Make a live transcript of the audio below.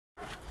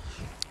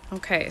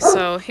Okay,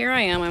 so here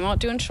I am. I'm out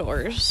doing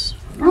chores.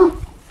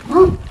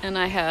 And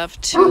I have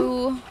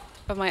two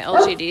of my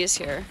LGDs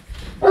here.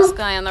 This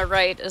guy on the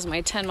right is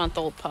my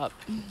 10-month-old pup,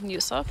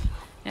 Yüsuf.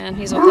 And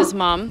he's with his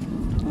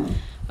mom,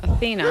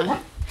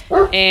 Athena.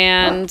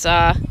 And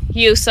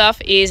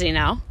Yüsuf, easy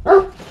now.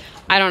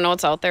 I don't know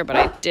what's out there, but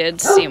I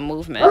did see a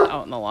movement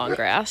out in the long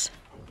grass.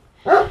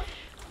 As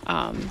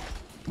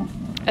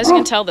you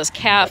can tell, this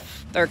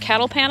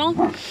cattle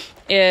panel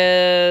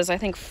is, I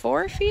think,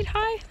 4 feet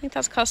high. I think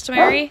that's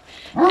customary.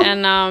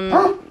 And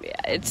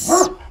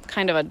it's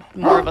kind of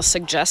more of a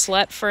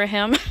suggest-let for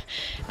him.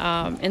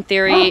 In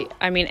theory,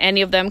 I mean,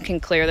 any of them can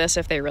clear this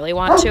if they really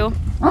want to.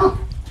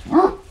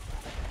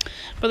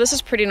 But this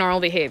is pretty normal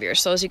behavior.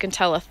 So as you can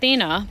tell,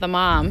 Athena, the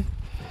mom,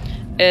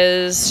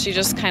 she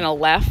just kind of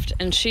left,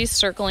 and she's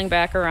circling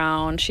back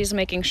around. She's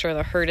making sure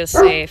the herd is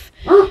safe.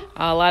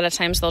 A lot of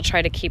times they'll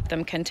try to keep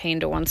them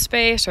contained to one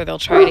space, or they'll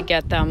try to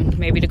get them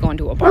maybe to go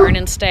into a barn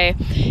and stay.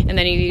 And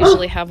then you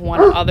usually have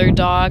one other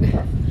dog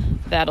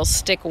that'll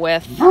stick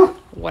with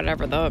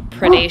whatever the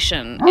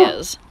predation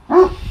is.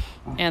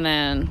 And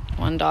then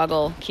one dog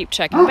will keep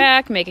checking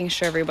back, making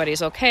sure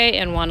everybody's okay,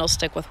 and one will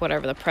stick with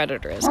whatever the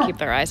predator is, keep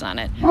their eyes on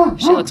it.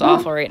 She looks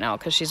awful right now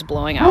because she's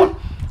blowing out.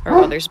 Her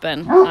mother's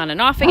been on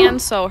and off again,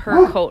 so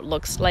her coat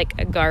looks like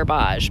a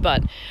garbage.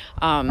 But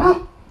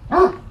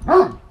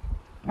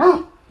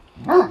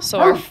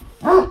so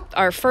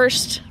our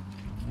first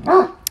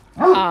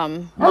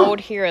mode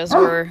here is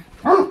we're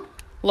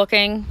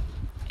looking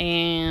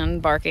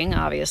and barking,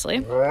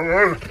 obviously.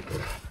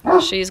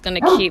 She's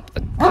gonna keep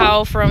the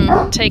cow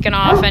from taking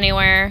off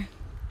anywhere.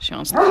 She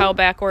wants the cow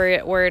back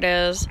where it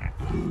is.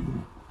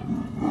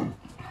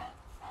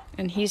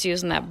 And he's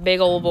using that big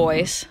old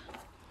voice,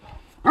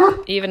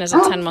 even as a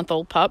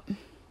 10-month-old pup,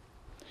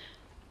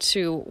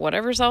 to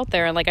whatever's out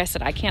there. And like I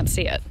said, I can't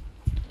see it.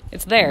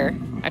 It's there.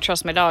 I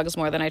trust my dogs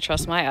more than I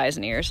trust my eyes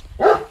and ears.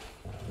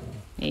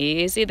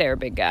 Easy there,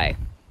 big guy.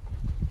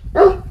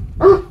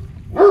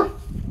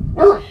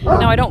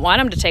 Now, I don't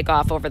want him to take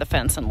off over the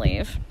fence and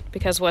leave,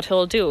 because what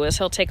he'll do is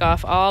he'll take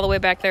off all the way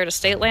back there to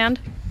state land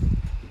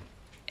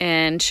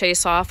and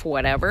chase off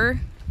whatever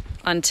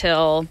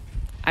until,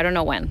 I don't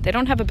know when. They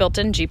don't have a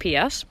built-in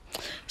GPS,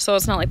 so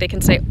it's not like they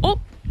can say, oh,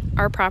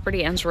 our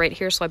property ends right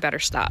here, so I better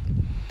stop.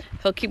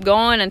 He'll keep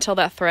going until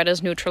that threat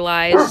is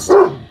neutralized,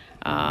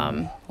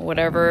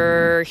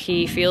 whatever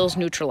he feels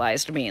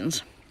neutralized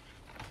means.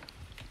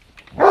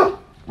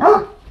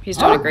 He's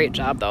doing a great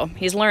job, though.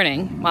 He's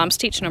learning. Mom's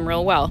teaching him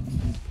real well.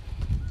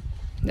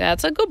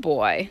 That's a good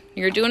boy.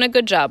 You're doing a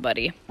good job,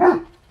 buddy.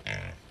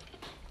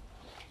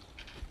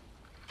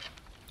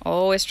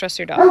 Always trust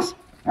your dogs.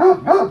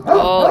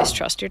 Always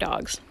trust your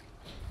dogs.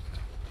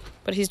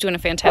 But he's doing a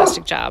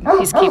fantastic job.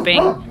 He's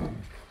keeping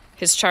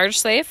his charge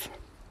safe,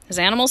 his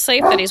animals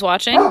safe that he's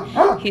watching.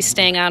 He's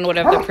staying on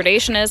whatever the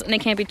predation is, and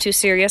it can't be too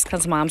serious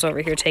because Mom's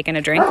over here taking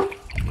a drink.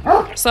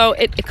 So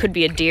it could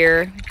be a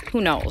deer.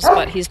 Who knows?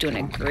 But he's doing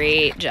a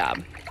great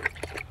job.